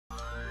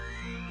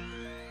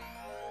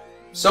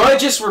So I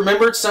just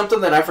remembered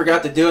something that I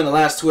forgot to do in the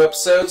last 2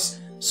 episodes.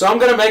 So I'm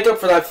gonna make up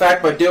for that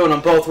fact by doing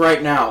them both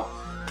right now.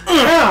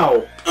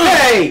 Ow!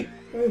 Hey!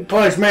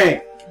 Punch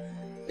me!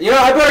 You know,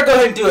 I better go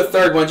ahead and do a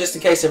 3rd one just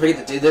in case I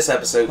forget to do this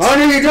episode. Oh,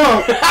 no, you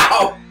don't!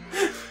 Ow!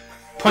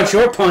 Punch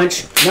your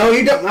punch. No,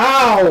 you don't.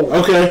 Ow!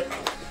 Okay.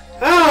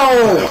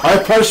 Ow!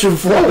 I punched him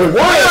forward.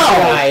 Why,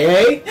 guy,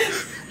 eh?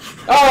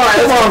 Alright,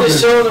 let's get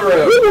this show on the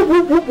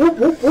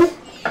road.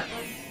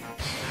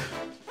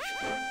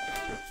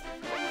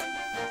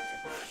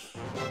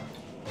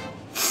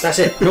 That's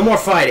it. No more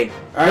fighting.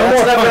 Alright, No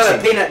that's more enough of that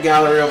punching. peanut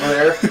gallery over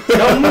there.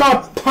 No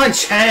more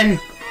punching.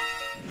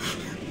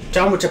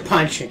 Done with your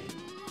punching.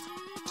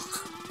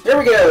 Here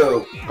we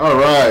go.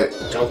 Alright.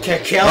 Don't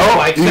get killed Oh,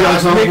 by you got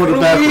Cosmic something for the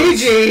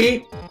backwards.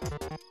 Luigi.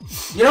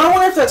 You know, I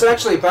wonder if that's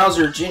actually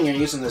Bowser Jr.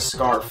 using this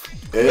scarf.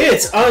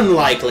 It's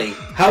unlikely.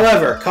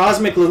 However,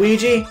 Cosmic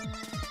Luigi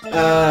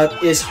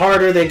is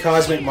harder than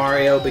Cosmic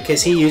Mario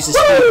because he uses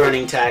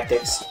speedrunning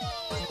tactics.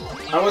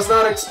 I was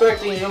not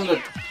expecting him to...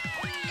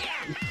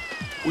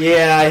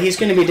 Yeah, he's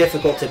going to be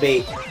difficult to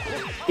beat.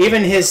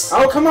 Even his...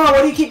 Oh, come on,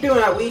 what do you keep doing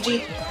that,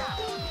 Luigi?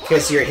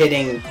 Because you're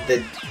hitting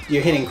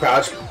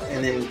crouch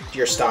and then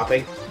you're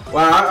stopping.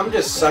 Wow, I'm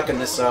just sucking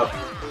this up.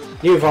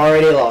 You've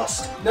already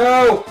lost.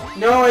 No!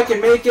 No, I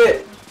can make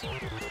it!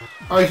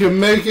 I can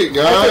make it,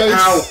 guys.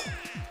 Ow!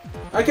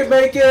 I can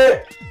make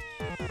it!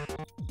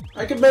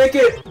 I can make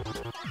it!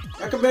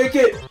 I can make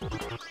it!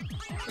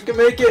 I can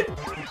make it!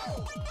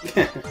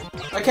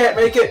 I can't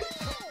make it!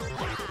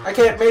 I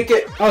can't make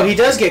it! Oh, he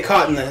does get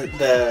caught in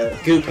the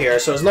goop here,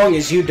 so as long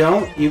as you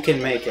don't, you can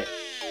make it.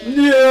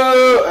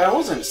 No! I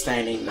wasn't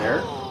standing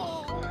there.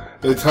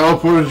 They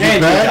teleported you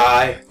And back. you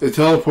die. They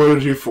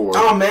teleported you forward.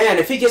 Oh man,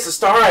 if he gets a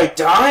star, I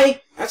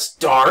die? That's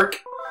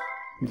dark.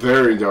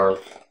 Very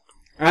dark.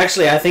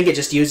 Actually, I think it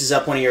just uses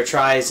up one of your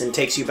tries and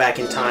takes you back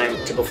in time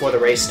to before the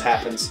race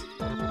happens.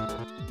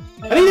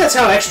 I think that's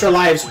how extra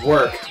lives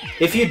work.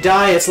 If you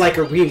die, it's like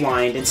a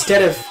rewind.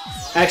 Instead of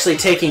actually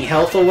taking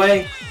health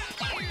away...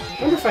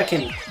 I wonder if I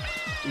can...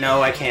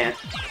 No, I can't.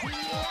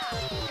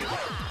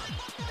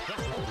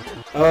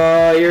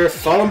 You're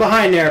falling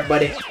behind there,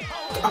 buddy.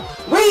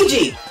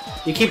 Luigi!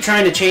 You keep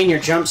trying to chain your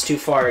jumps too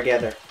far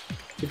together.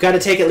 You've got to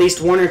take at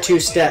least 1 or 2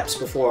 steps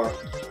before.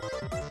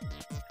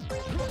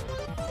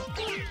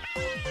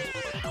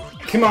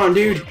 Come on,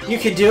 dude. You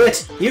can do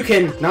it. You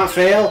can not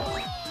fail.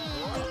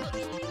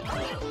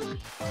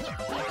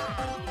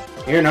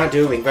 You're not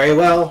doing very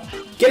well.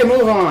 Get a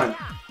move on.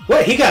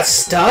 What? He got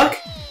stuck?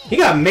 He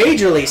got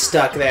majorly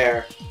stuck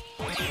there.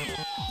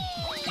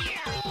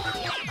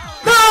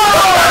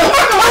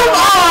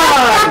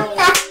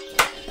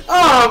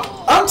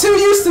 I'm too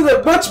used to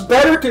the much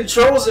better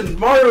controls in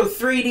Mario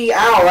 3D.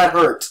 Ow, that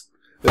hurt.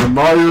 And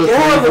Mario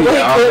Get out of the 3D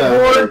way, out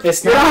that clipboard.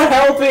 It's You're not- not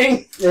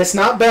helping. It's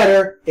not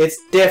better. It's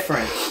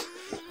different.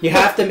 You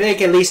have to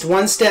make at least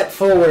 1 step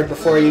forward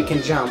before you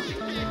can jump.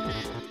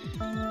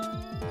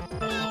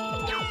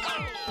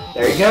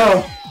 There you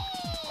go.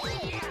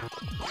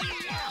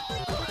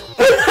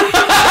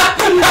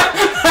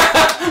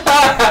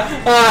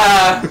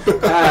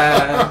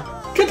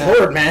 Good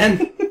lord,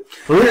 man.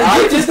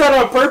 I just did that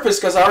on purpose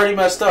because I already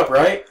messed up,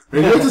 right?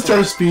 We have to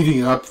start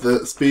speeding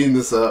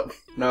this up.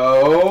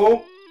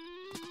 No.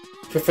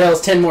 If it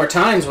fails 10 more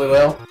times, we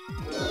will.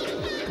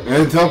 And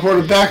then teleport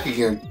it back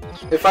again.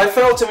 If I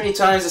fail too many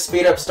times, the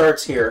speed up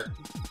starts here.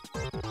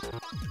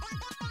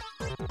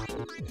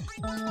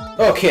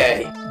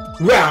 Okay.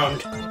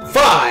 Round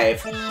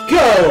 5.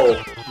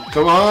 Go!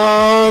 Come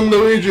on,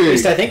 Luigi. At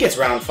least I think it's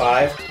round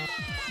 5.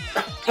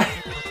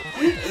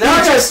 Now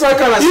I got stuck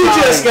on a sign. You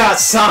just got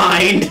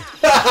signed!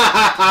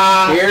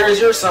 Here's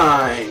your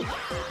sign.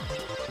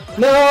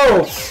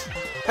 No!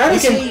 How You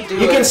does can, he do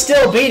you it? can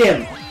still beat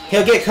him.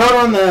 He'll get caught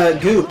on the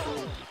goop.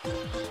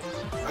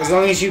 As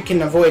long as you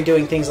can avoid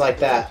doing things like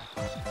that.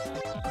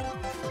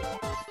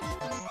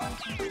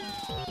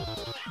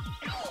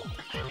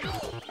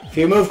 If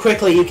you move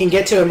quickly, you can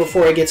get to him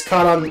before he gets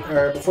caught on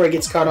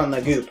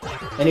the goop,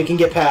 and you can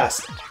get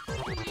past.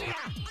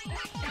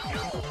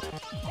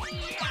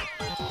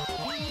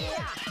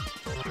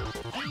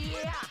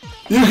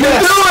 You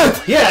can do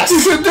it! Yes!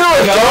 You can do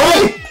it, Go!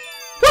 Joey!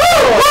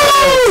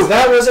 Woo!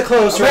 That was a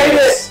close I made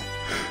race. it!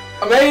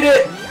 I made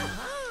it!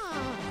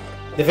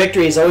 The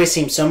victories always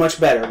seem so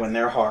much better when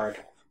they're hard.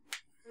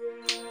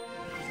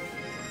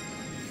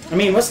 I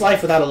mean, what's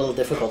life without a little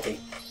difficulty?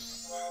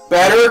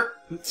 Better?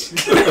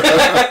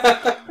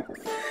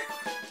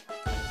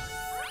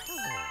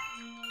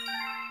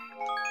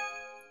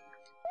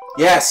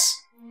 Yes.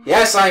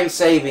 Yes, I'm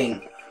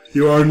saving.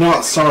 You are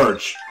not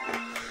Sarge.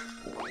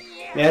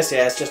 Yes,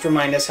 yes, just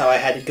remind us how I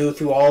had to go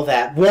through all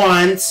that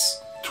once.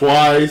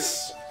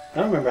 Twice. I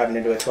don't remember having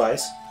to do it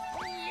twice.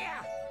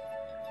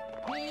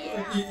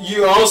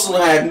 You also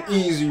had an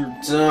easier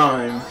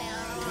time.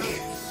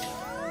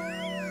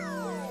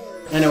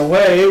 And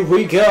away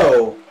we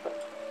go.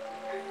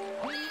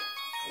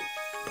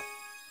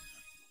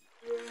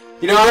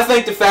 You know, I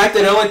think the fact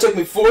that it only took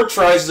me 4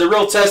 tries is a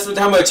real testament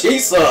to how much he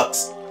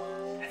sucks.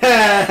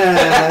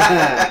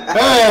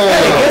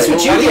 guess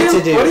what you get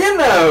to do? What do you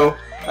know?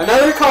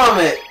 Another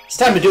comet. It's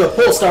time to do a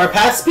Pull Star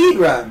Path speed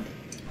run.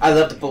 I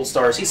love to pull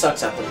stars. He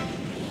sucks at them.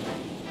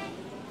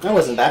 That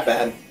wasn't that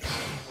bad.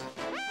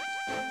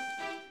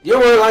 You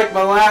were like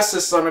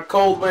molasses on a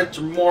cold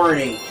winter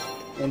morning.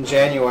 In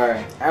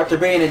January. After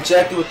being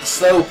injected with the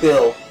slow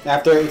pill.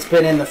 After it's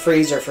been in the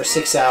freezer for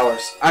 6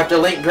 hours. After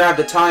Link grabbed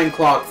the time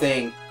clock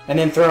thing. And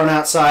then thrown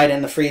outside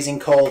in the freezing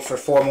cold for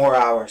 4 more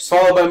hours.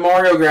 Followed by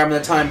Mario grabbing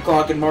the time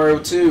clock in Mario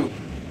 2.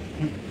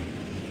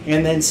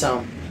 And then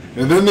some.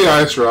 And then the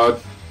ice rod.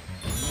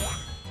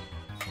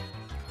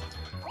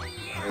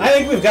 I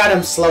think we've got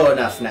him slow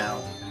enough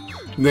now.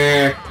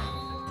 Nah.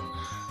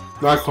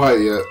 Not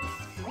quite yet.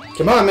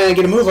 Come on, man,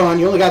 get a move on.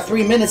 You only got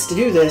 3 minutes to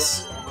do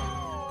this.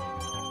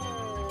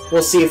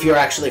 We'll see if you're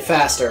actually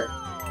faster.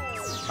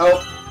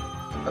 Oh.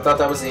 I thought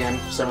that was the end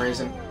for some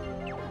reason.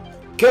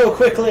 Go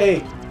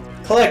quickly!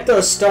 Collect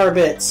those star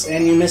bits,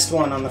 and you missed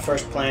one on the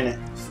first planet.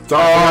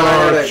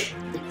 Starch!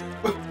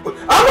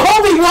 I'm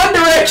holding one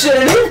direction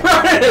and he's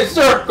running in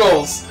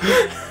circles!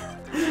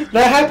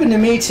 That happened to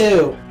me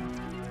too.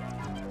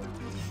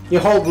 You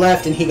hold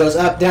left and he goes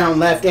up, down,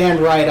 left, and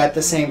right at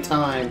the same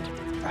time.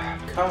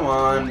 Come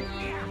on.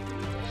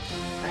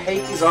 I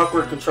hate these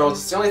awkward controls.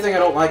 It's the only thing I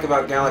don't like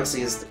about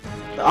Galaxy is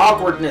the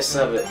awkwardness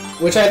of it.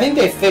 Which I think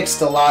they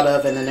fixed a lot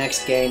of in the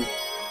next game.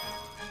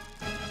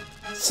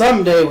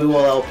 Someday we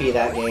will LP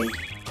that game.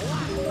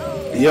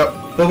 Yep.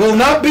 But will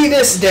not be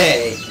this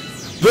day.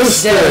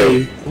 This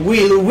day!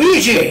 We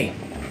Luigi!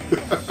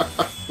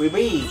 We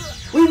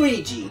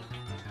Luigi.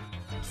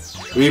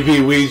 We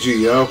be Ouija,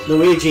 yo.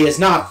 Luigi is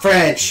not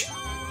French.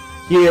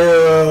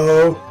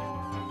 You!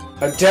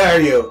 How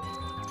dare you!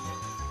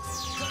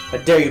 How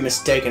dare you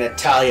mistake an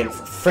Italian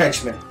for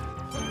Frenchman?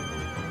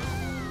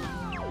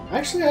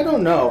 Actually, I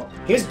don't know.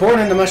 He was born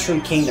in the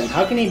Mushroom Kingdom.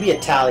 How can he be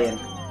Italian?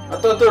 I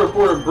thought they were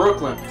born in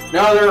Brooklyn.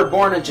 No, they were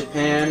born in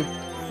Japan,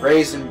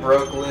 raised in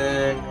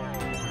Brooklyn,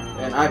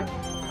 and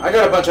I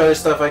got a bunch of other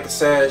stuff I could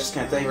say. I just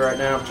can't think right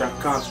now. I'm trying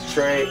to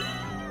concentrate.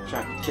 I'm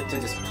trying to get to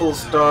this pull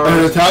star.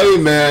 An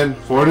Italian man,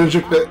 born in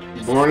Japan,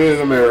 born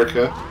in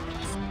America.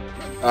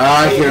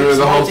 I can't remember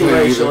the whole thing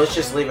either. Let's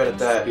just leave it at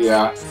that.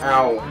 Yeah.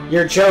 Ow.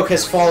 Your joke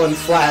has fallen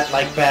flat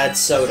like bad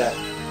soda.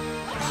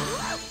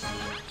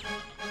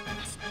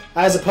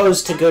 As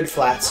opposed to good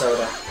flat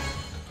soda.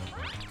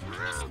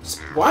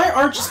 Why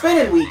aren't you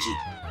spinning, Luigi?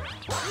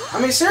 I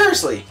mean,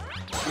 seriously.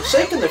 I'm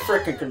shaking the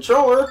frickin'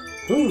 controller.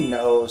 Who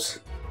knows?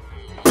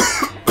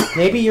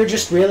 Maybe you're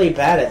just really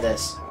bad at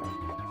this.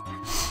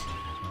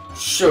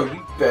 Show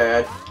you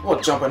bad. Well,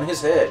 jump on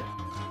his head.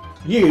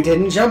 You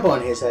didn't jump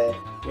on his head.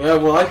 Yeah,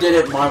 well, I did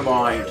it in my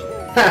mind.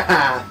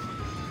 Haha!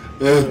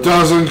 It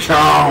doesn't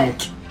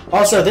count!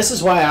 Also, this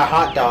is why I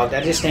hot dogged.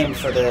 I just aimed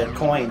for the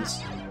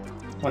coins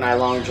when I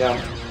long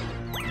jumped.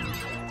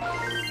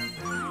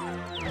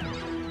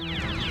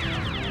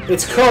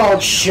 It's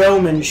called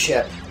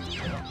showmanship.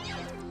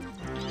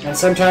 And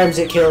sometimes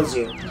it kills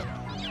you.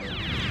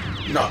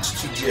 Not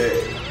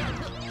today.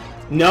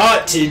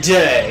 Not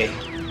today!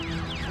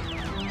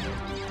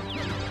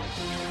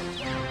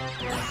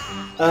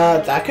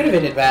 That could have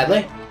ended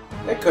badly.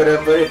 It could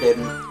have, but it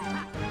didn't.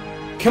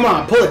 Come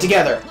on, pull it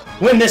together!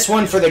 Win this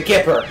one for the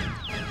Gipper!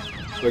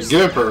 The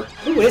Gipper.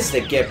 Who is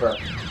the Gipper?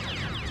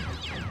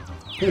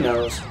 Who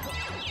knows?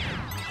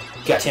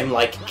 Got him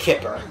like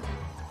Kipper.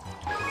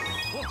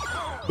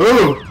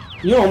 Ooh!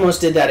 You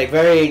almost did that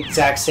very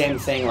exact same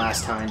thing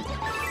last time.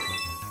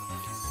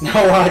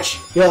 Now watch,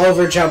 you'll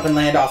overjump and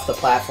land off the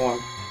platform.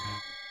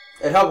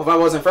 It'd help if I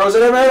wasn't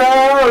frozen in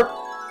midair!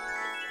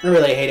 I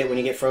really hate it when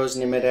you get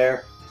frozen in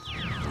midair.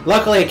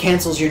 Luckily it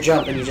cancels your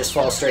jump and you just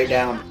fall straight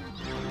down.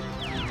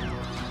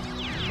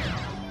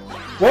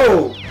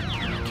 Whoa!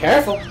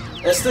 Careful!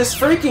 It's this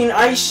freaking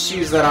ice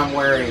shoes that I'm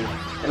wearing.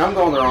 And I'm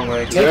going the wrong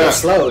way. Take it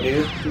slow,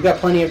 dude. You've got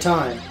plenty of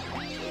time.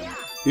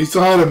 You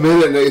still had 1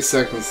 minute and 8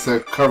 seconds to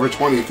cover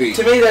 20 feet.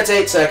 To me, that's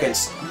 8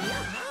 seconds.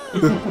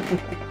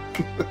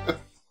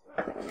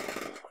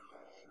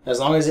 As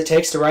long as it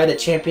takes to ride a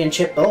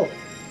championship bull.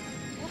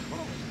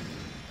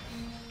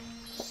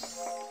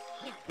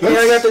 Hey,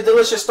 I got the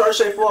delicious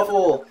star-shaped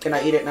waffle. Can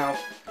I eat it now?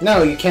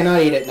 No, you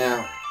cannot eat it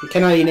now. You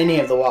cannot eat any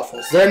of the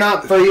waffles. They're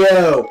not for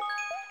you!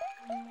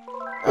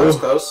 That was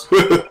close.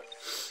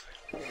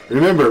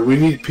 Remember, we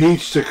need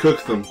Peach to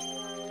cook them.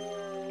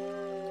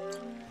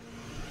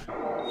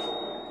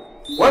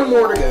 One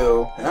more to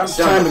go, and I'm It's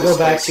done time to with go this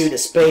back space. to the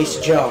space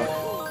junk.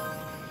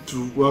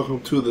 Welcome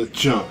to the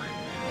junk.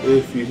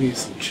 If you need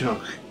some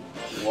junk.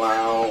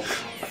 Wow.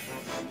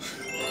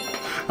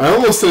 I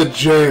almost said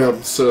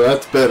jam, so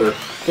that's better.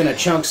 Gonna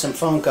chunk some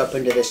funk up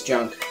into this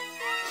junk.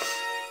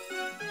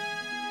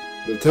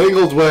 The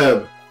Tangled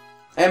Web.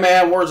 Hey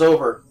man, war's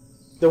over.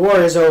 The war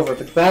is over,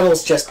 but the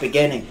battle's just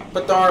beginning.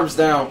 Put the arms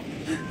down.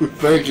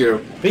 Thank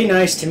you. Be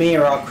nice to me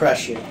or I'll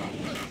crush you.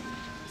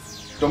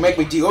 Don't make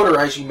me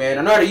deodorize you, man.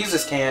 I know how to use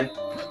this can.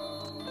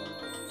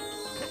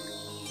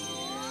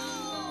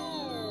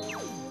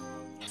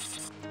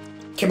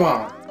 Come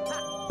on.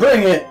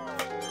 Bring it!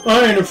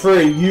 I ain't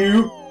afraid of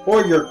you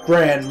or your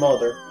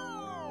grandmother.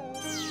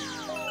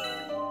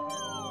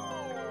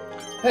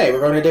 Hey,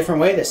 we're going a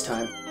different way this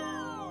time.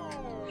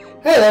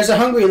 Hey, there's a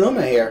hungry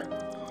Luma here.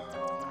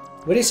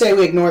 What do you say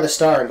we ignore the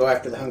star and go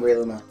after the hungry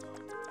Luma?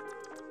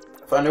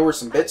 If I knew where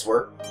some bits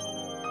were.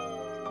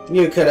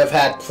 You could have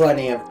had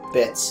plenty of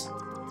bits.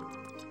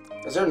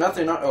 Is there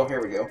nothing on... Oh,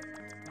 here we go.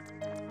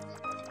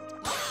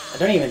 I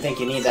don't even think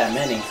you need that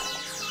many.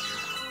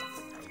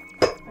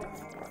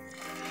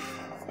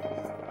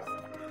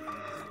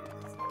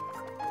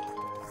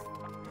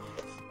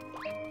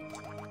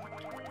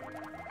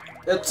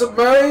 It's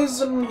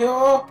amazing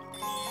here.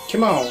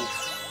 Come on.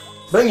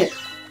 Bring it.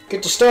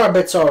 Get the star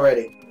bits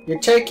already. You're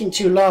taking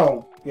too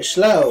long. You're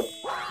slow.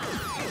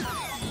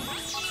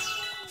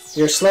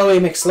 You're Slowy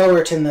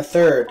McSlowerton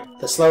III,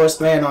 the slowest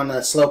man on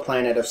the slow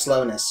planet of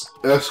slowness.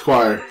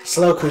 Esquire.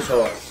 Slow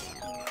Kutor.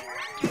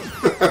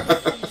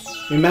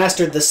 You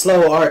mastered the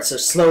slow arts of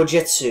slow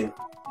jitsu.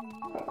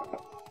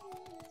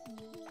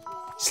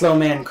 Slow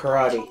man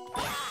karate.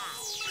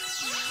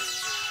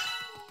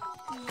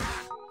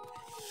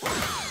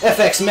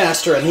 FX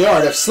master in the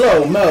art of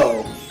slow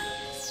mo.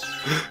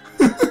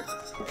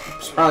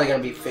 It's probably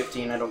gonna be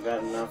 15. I don't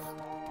got enough.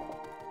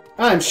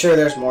 I'm sure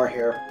there's more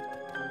here.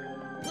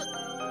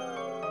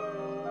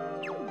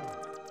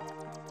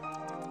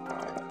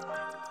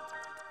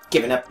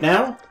 Giving up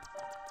now?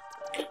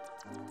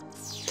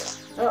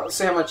 Oh, let's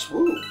see how much...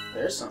 Ooh,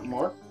 there's something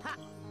more.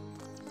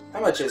 How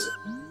much is it?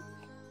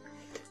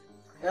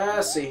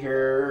 Let's see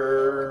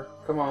here.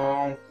 Come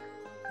on.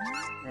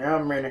 Yeah,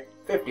 I'm ready.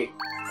 50.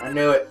 I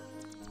knew it.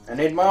 I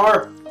need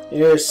more.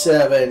 You're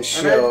 7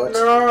 short. I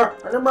need more.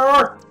 I need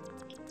more.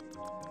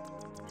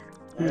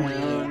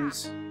 And...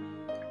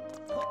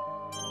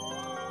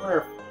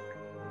 Where?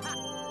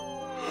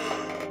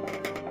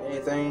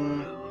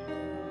 Anything?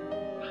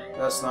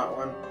 That's not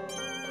one.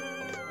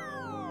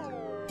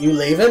 You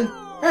leaving?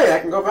 Hey, I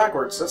can go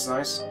backwards. That's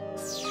nice.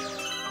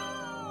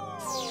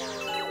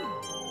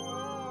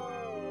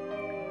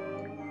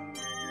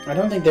 I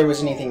don't think there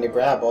was anything to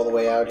grab all the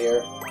way out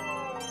here.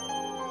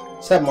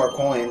 Let's have more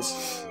coins.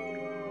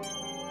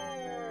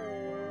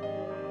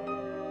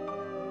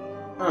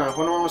 Huh,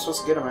 when am I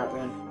supposed to get them at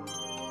then?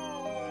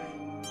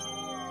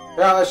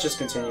 Yeah, let's just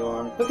continue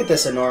on. Look at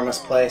this enormous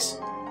place.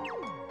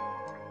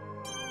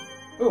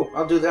 Ooh,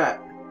 I'll do that.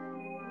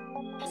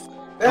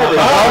 There we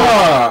go.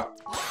 Ah!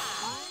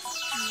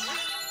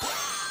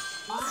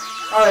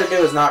 All I do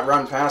is not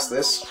run past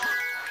this.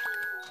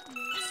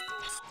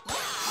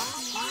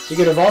 You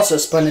could have also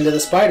spun into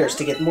the spiders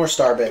to get more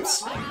star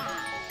bits.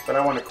 But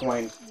I want a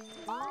coin.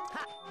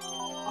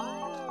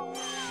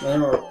 There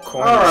were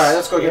coins. Alright,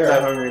 let's go get here.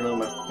 that hungry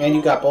Luma. And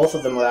you got both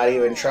of them without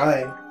even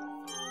trying.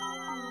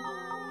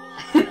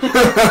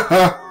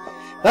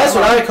 That's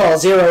what I call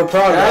zero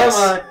progress.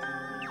 Come on.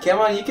 Come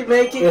on, you can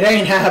make it. It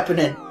ain't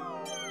happening.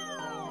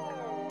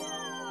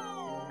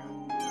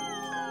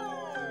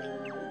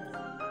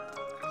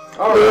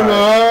 Alright.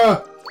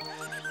 Luma!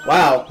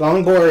 Wow,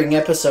 long boring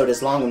episode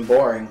is long and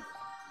boring.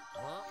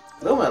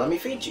 Luma, let me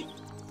feed you.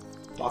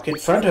 Walk in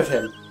front of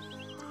him.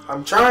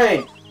 I'm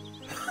trying.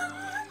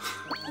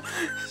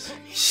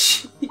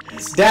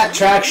 That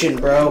traction,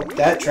 bro.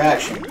 That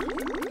traction.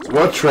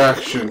 What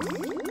traction?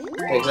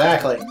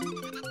 Exactly.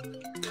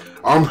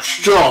 I'm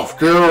stuffed.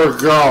 Here we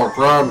go.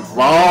 Run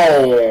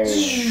balls.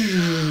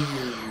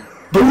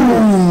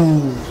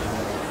 Boom.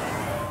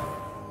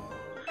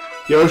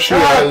 Yoshi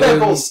Island.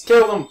 Pimples!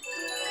 Kill them!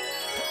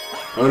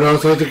 Oh no,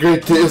 it's like the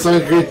great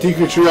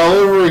Deku Tree all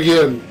over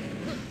again.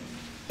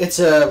 It's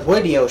a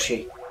wood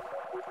Yoshi.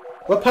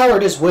 What power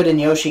does wood and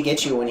Yoshi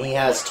get you when he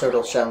has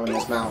turtle shell in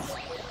his mouth?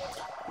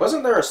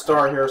 Wasn't there a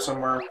star here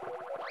somewhere?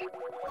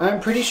 I'm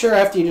pretty sure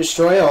after you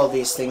destroy all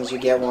these things, you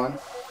get one.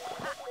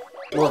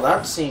 Well,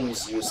 that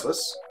seems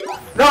useless.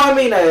 No, I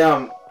mean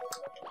an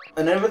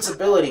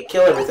invincibility,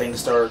 kill everything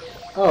star.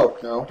 Oh,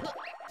 no.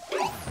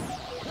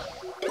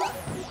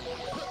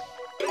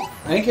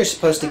 I think you're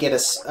supposed to get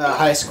a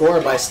high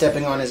score by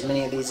stepping on as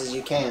many of these as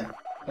you can.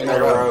 In a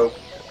row.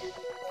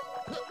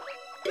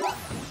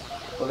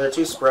 Well, they're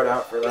too spread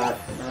out for that.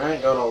 And I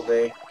ain't got all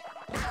day.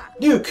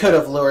 You could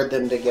have lured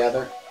them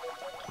together.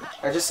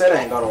 I just said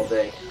I ain't got all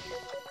day.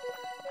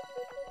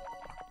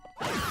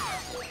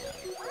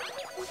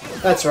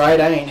 That's right,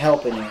 I ain't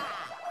helping you.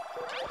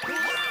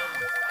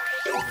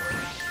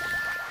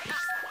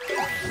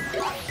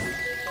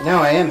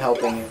 Now I am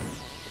helping you.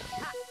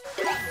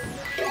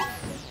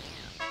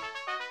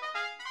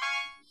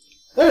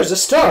 There's a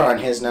star on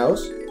his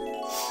nose.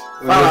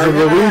 And there's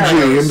a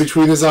Luigi in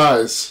between his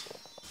eyes.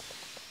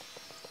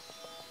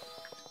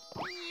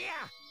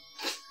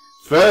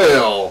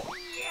 Fail.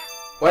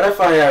 What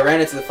if I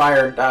ran into the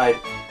fire and died?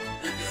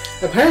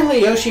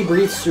 Apparently Yoshi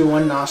breathes through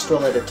one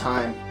nostril at a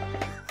time.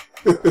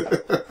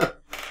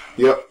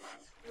 Yep.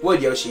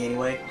 Would Yoshi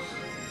anyway.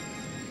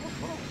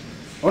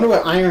 I wonder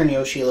what Iron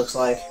Yoshi looks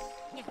like.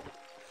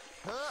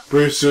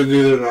 Breathes through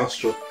neither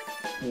nostril.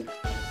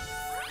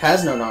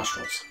 Has no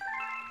nostrils.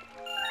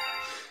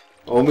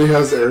 Only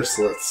has air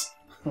slits.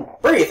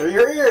 Breathe through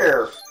your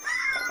ear!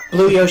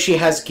 Blue Yoshi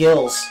has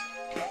gills.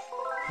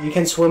 You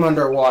can swim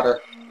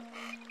underwater.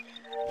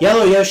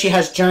 Yellow Yoshi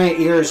has giant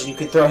ears and you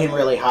can throw him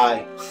really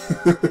high.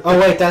 Oh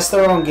wait, that's the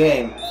wrong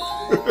game.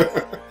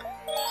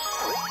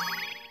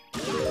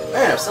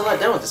 Man, I'm still not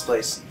done with this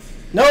place.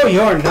 No,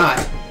 you're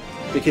not.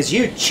 Because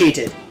you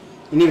cheated.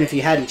 And even if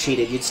you hadn't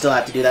cheated, you'd still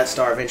have to do that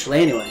star eventually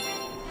anyway.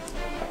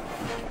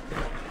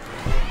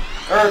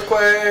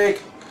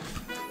 Earthquake!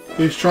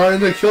 He's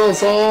trying to kill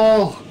us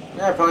all.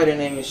 Yeah, I probably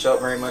didn't even show up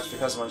very much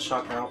because of my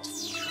shock out.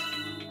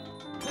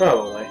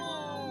 Probably.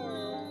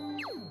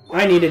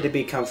 I needed to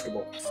be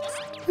comfortable.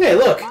 Hey,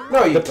 look!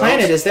 No, you the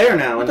planet is there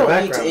now in the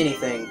background. Don't need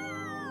anything.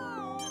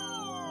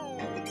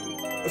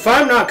 If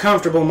I'm not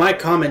comfortable, my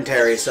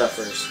commentary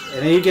suffers.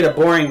 And then you get a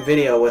boring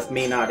video with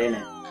me not in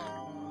it.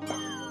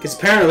 Because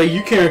apparently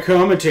you can't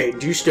commentate and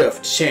do stuff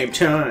at the same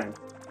time.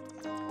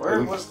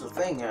 Where was the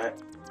thing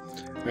at?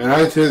 And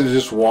I tend to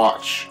just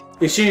watch.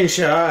 It's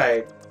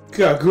inside.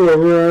 Gotta go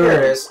around.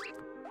 Here it is.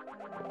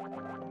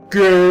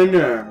 Go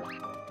now.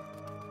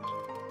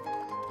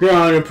 Go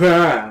on the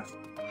path.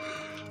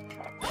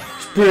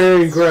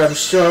 Spin and grab a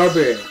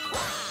strawberry.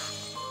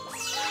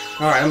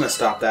 Alright, I'm gonna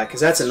stop that,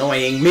 because that's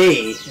annoying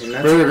me. And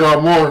that's... Better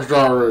got more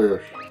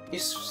strawberries. You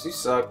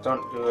suck,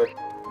 don't do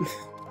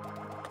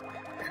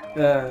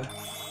it.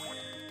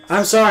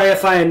 I'm sorry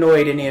if I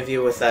annoyed any of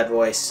you with that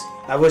voice.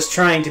 I was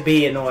trying to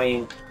be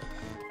annoying.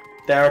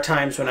 There are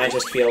times when I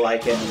just feel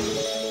like it.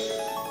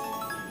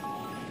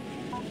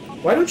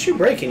 Why don't you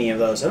break any of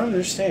those? I don't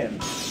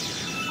understand.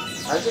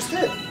 I just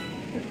did.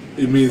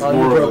 It means Oh,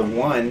 more you of broke them.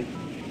 one.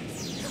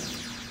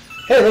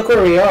 Hey, look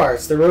where we are.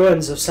 It's the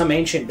ruins of some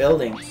ancient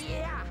building.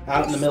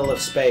 Out in the middle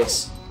of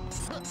space.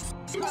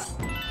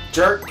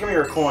 Jerk, give me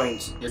your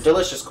coins. Your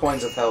delicious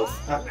coins of health.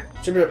 Help!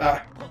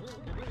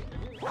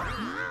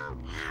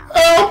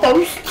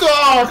 I'm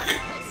stuck!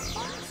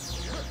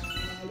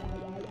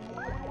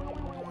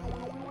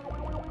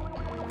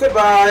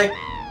 Goodbye!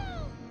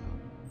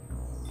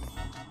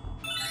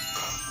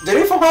 Did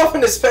he fall off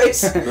into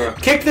space?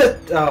 Kick the...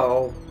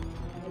 Oh.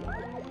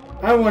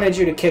 I wanted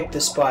you to kick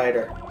the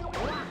spider.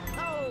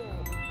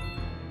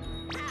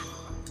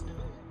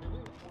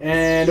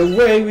 And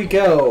away we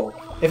go.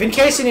 If in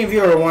case any of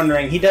you are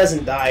wondering, he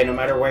doesn't die no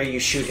matter where you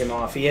shoot him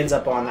off. He ends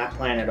up on that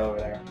planet over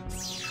there.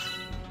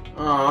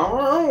 Oh,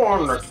 I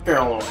want to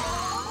kill him.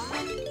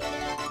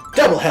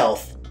 Double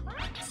health!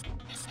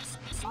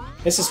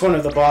 This is one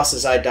of the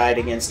bosses I died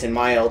against in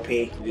my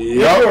LP. If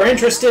you are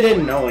interested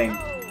in knowing.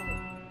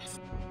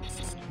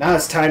 Now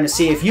it's time to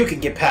see if you can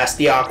get past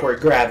the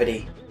awkward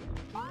gravity.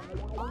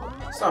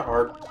 It's not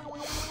hard.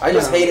 I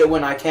just hate it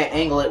when I can't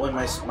angle it when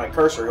my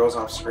cursor goes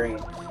off screen.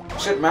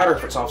 It shouldn't matter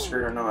if it's off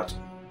screen or not.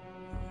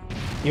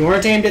 You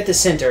weren't aimed at the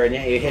center, and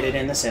yet you hit it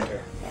in the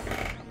center.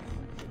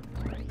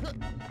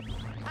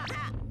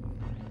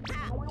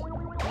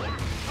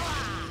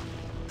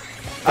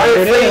 I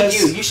freed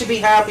you! You should be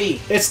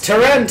happy! It's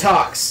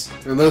Tarantox!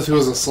 Unless he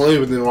was a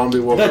slave and didn't want to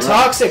be woken The up.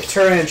 toxic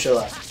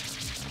tarantula.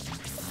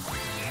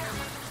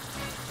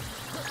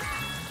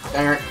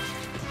 Darn it.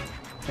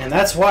 And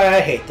that's why I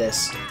hate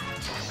this.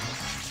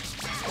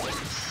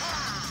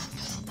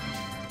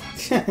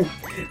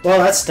 Well,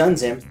 that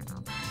stuns him.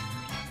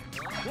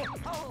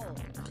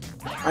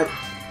 I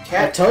I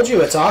can't... told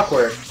you it's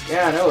awkward.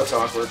 Yeah, I know it's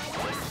awkward.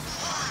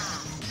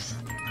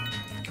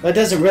 That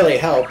doesn't really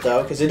help,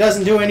 though, because it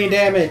doesn't do any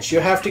damage. You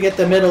have to get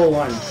the middle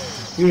one.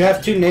 You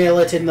have to nail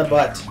it in the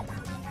butt.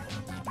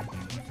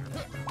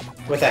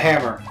 With a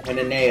hammer and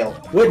a nail.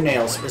 Wood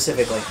nail,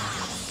 specifically.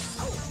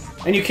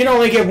 And you can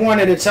only get one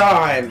at a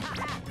time.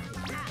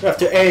 You have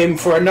to aim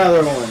for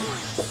another one.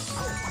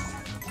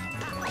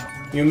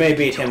 You may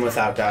beat him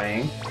without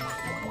dying.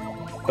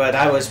 But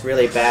I was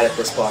really bad at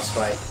this boss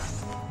fight.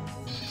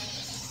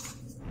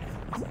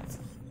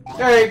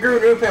 Hey, grew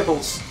new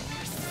pimples.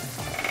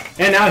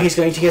 And now he's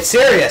going to get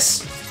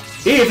serious!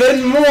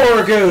 Even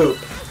more goop!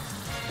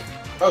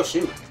 Oh,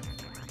 shoot.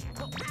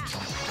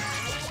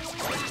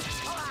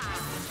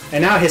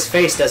 And now his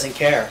face doesn't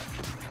care.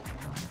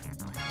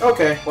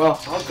 Okay, well,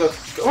 I'll go.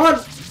 Come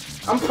on!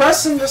 I'm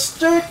pressing the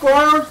stick!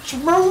 Why aren't you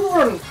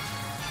moving?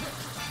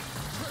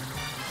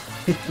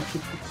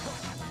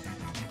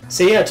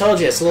 See, I told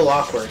you, it's a little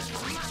awkward.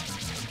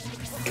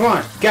 Come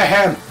on, get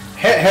him!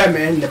 Hit him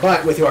in the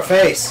butt with your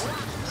face!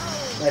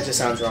 That just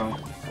sounds wrong.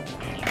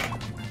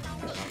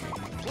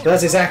 But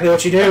that's exactly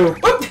what you do.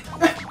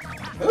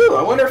 Ooh,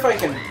 I wonder if I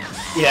can...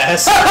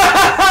 Yes.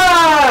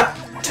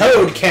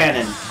 Toad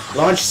Cannon.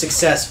 Launch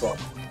successful.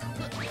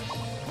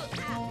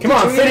 Come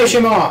on, finish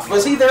him off!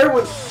 Was he there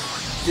with...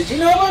 Did you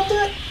know about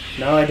that?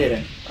 No, I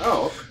didn't.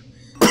 Oh.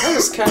 That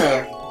was kind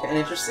of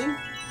interesting.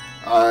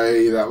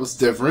 That was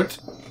different.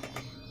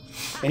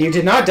 And you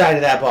did not die to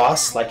that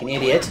boss, like an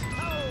idiot.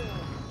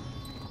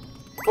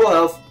 Full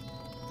health.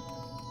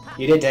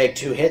 You did take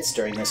 2 hits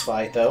during this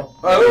fight, though.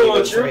 I don't know Even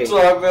what you're 3.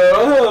 talking about.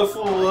 I have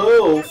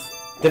full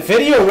health. The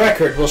video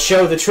record will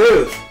show the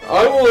truth.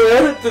 I will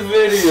edit the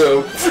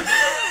video.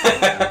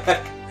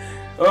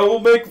 I will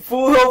make a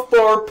full health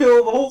bar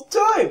pill the whole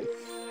time.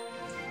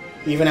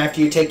 Even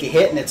after you take a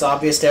hit and it's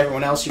obvious to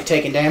everyone else you've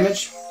taken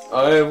damage?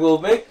 I will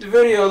make the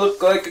video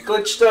look like it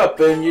glitched up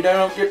and you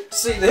don't get to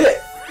see the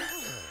hit.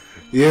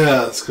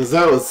 Yes, because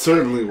that would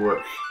certainly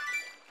work.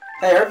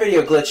 Hey, our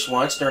video glitched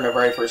once during our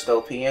very first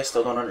LP. I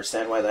still don't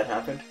understand why that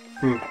happened.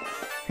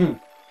 That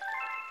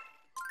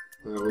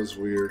was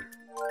weird.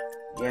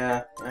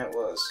 Yeah, it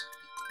was.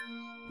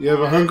 You have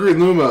a hungry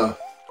Luma.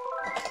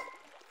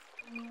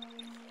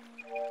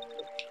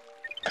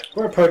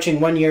 We're approaching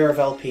 1 year of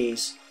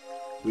LPs.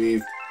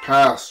 We've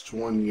passed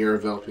 1 year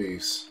of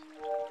LPs.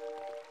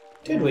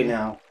 Did we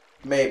now?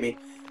 Maybe.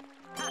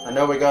 I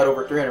know we got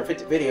over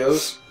 350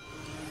 videos.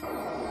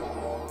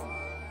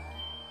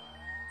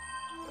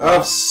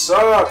 Oh,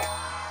 suck!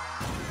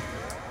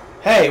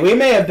 Hey, we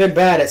may have been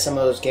bad at some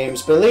of those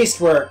games, but at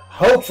least we're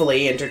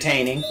hopefully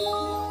entertaining.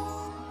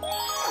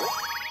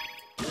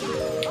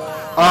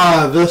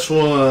 Ah, this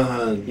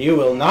one! You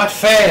will not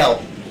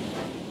fail!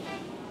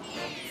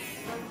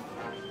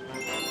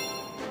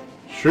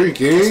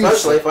 Shrinking!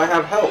 Especially if I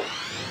have help.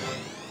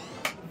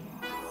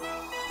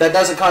 That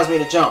doesn't cause me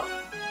to jump.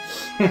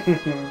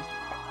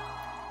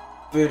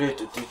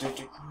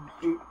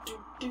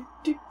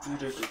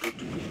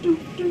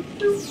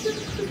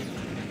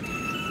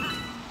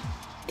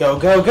 Go,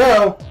 go,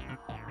 go!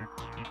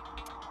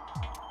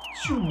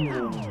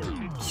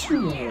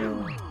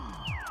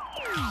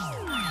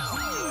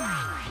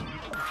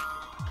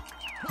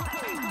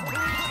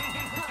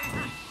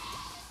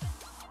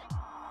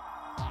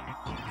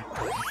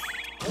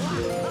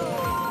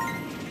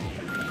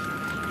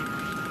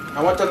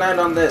 I want to land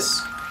on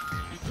this.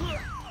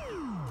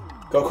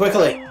 Go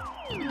quickly!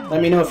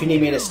 Let me know if you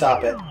need me to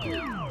stop it.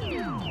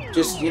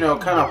 Just, you know,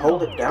 kind of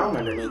hold it down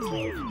underneath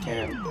me if you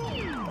can.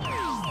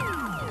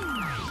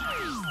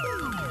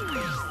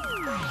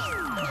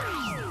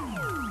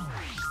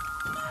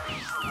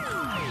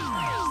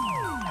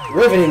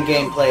 Riveting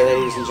gameplay,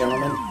 ladies and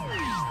gentlemen.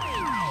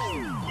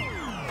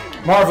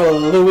 Marvel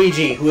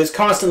Luigi, who is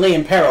constantly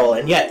in peril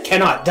and yet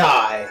cannot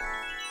die.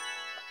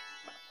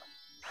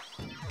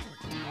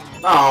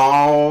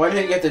 Oh, I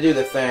didn't get to do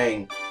the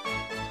thing.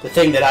 The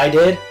thing that I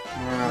did?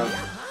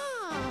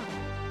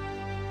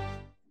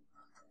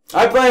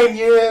 I blame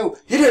you!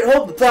 You didn't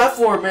hold the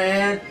platform,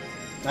 man!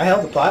 I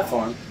held the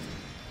platform.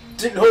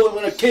 Didn't hold it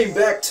when I came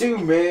back too,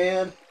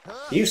 man!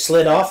 You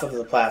slid off of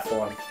the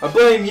platform. I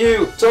blame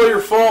you! It's all your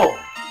fault!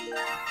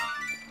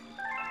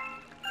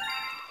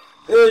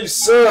 Hey, you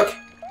suck!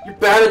 You're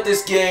bad at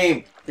this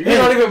game! You're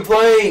not even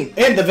playing!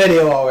 End the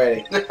video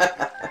already.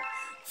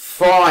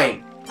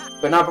 Fine!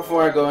 But not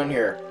before I go in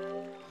here.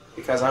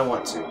 Because I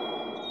want to.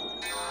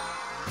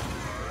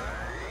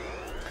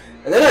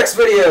 In the next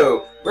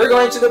video, we're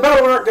going to the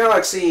Battle Rock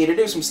Galaxy to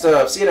do some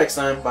stuff. See you next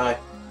time. Bye.